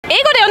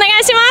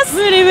。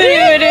無理無理無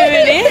理無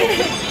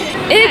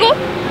理。英語？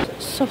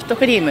ソフト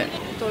クリーム。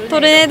ト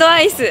ルネードア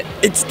イス。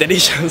It's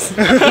delicious.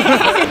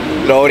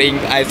 Rolling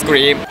ice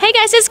cream. Hey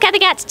guys, it's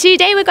CATHY.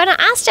 Today we're gonna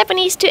ask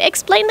Japanese to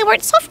explain the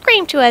word soft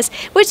cream to us,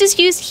 which is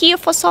used here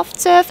for soft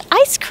serve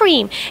ice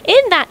cream.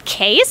 In that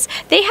case,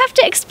 they have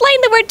to explain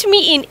the word to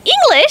me in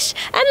English,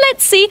 and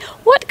let's see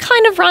what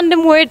kind of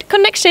random word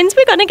connections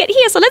we're gonna get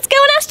here. So let's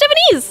go and ask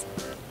Japanese.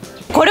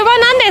 これは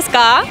何です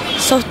か？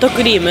ソフト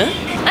クリーム？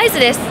アイス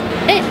です。う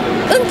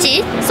ん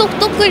ち？ソフ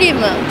トクリー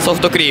ム。ソ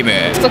フトクリーム。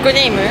ソフトク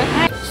リーム？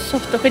ソ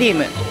フトクリー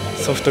ム。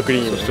ソフトクリ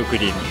ーム。ソフトク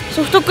リーム。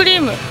ソフトクリ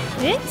ーム。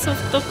ソ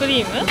フトク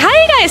リーム？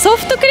海外ソ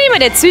フトクリーム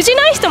で通じ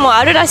ない人も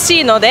あるら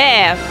しいの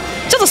で、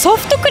ちょっとソ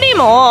フトクリー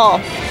ムを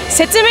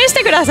説明し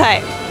てくださ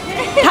い。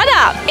た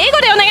だ英語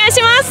でお願い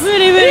します。無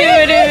理無理無理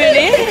無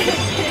理。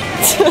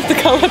ちょっと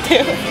頑張って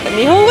よ。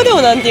日本語で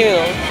もなんて言う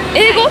の？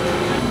英語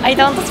？I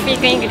don't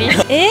speak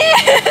English。英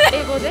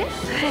語で？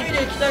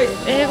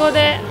英語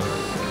で。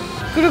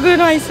くるくる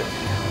のアイス。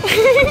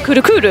く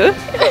るくる？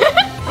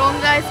ロン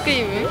グアイスク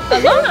リーム？ロ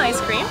ングアイ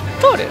スクリーム？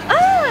トール？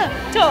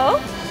トール？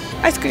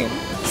アイスクリーム？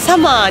サ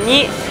マー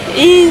に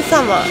イン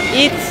サマー。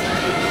It's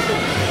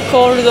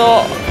cold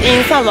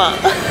in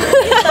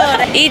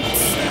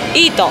summer。It's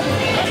eat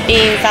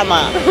in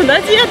summer。同じ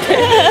やつ。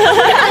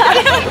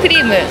ク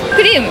リーム。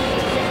クリーム。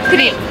ク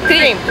リーム。ク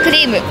リーム。ク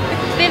リーム。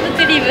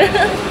クリーム。クリー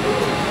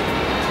ム。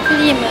ク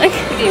リーム。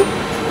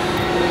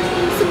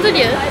スク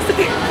リュー。ス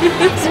クリュー。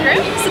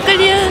スク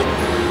リュー。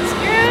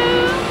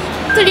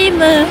クリー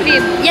ム。クリ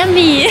ーム。ヤ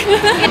ミー。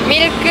ミ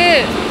ルク。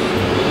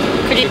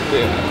クリーム。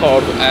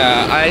Cold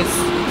ice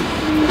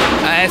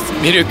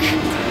milk.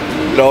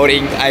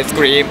 Rolling ice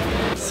cream.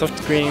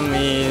 Soft cream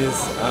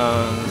is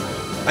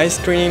ice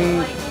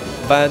cream,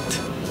 but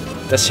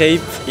the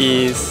shape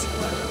is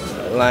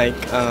like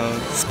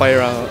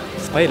spiral.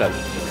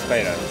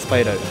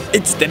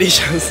 It's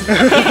delicious.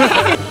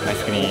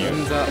 Ice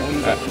cream.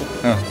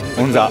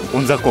 オンザコ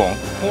ーン。コーン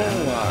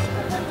は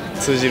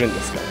通じるん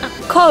ですか？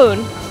コ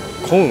ーン。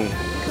コーン。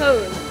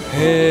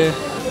へえ。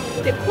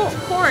で、コーンと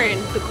コーン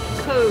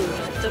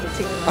ちょっと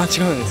違う。あ、違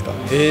うんですか？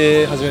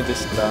へえ、初めて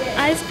知った。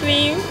アイスク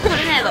リーム。トル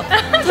ネード。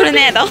トル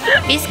ネード。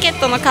ビスケッ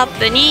トのカッ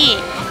プに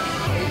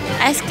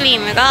アイスクリー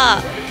ム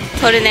が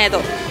トルネード。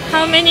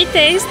How many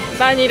taste?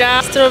 バニ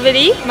ラ、ストロベ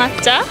リー、抹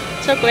茶、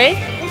チョコレ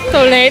ート、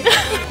トルネード。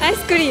アイ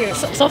スクリーム。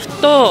ソフ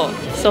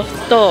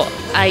ト、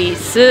アイ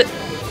ス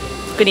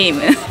クリー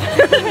ム。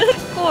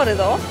コール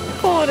ド、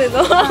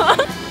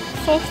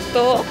ソフ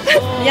ト、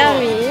ヤ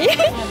ミー、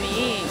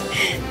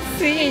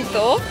スイー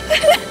ト、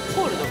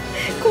コ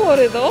ー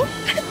ルド、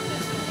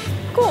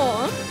コ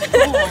ーン、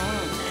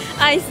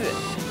アイス、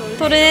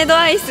トルネード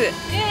アイス。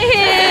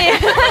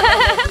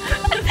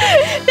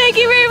Thank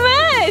you very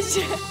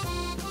much.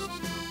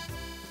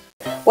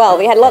 Well,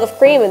 we had a lot of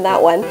cream in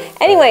that one.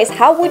 Anyways,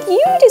 how would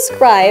you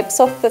describe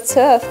soft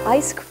serve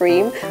ice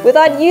cream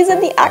without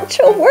using the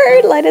actual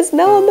word? Let us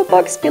know in the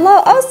box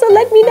below. Also,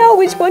 let me know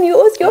which one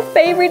was your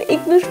favorite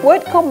English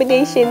word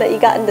combination that you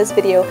got in this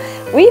video.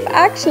 We've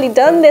actually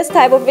done this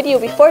type of video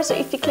before, so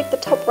if you click the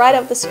top right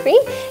of the screen,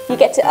 you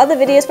get to other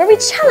videos where we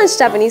challenge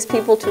Japanese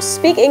people to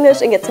speak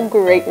English and get some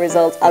great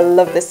results. I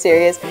love this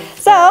series.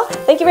 So,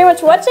 thank you very much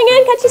for watching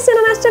and catch you soon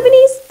on Ask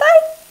Japanese.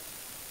 Bye!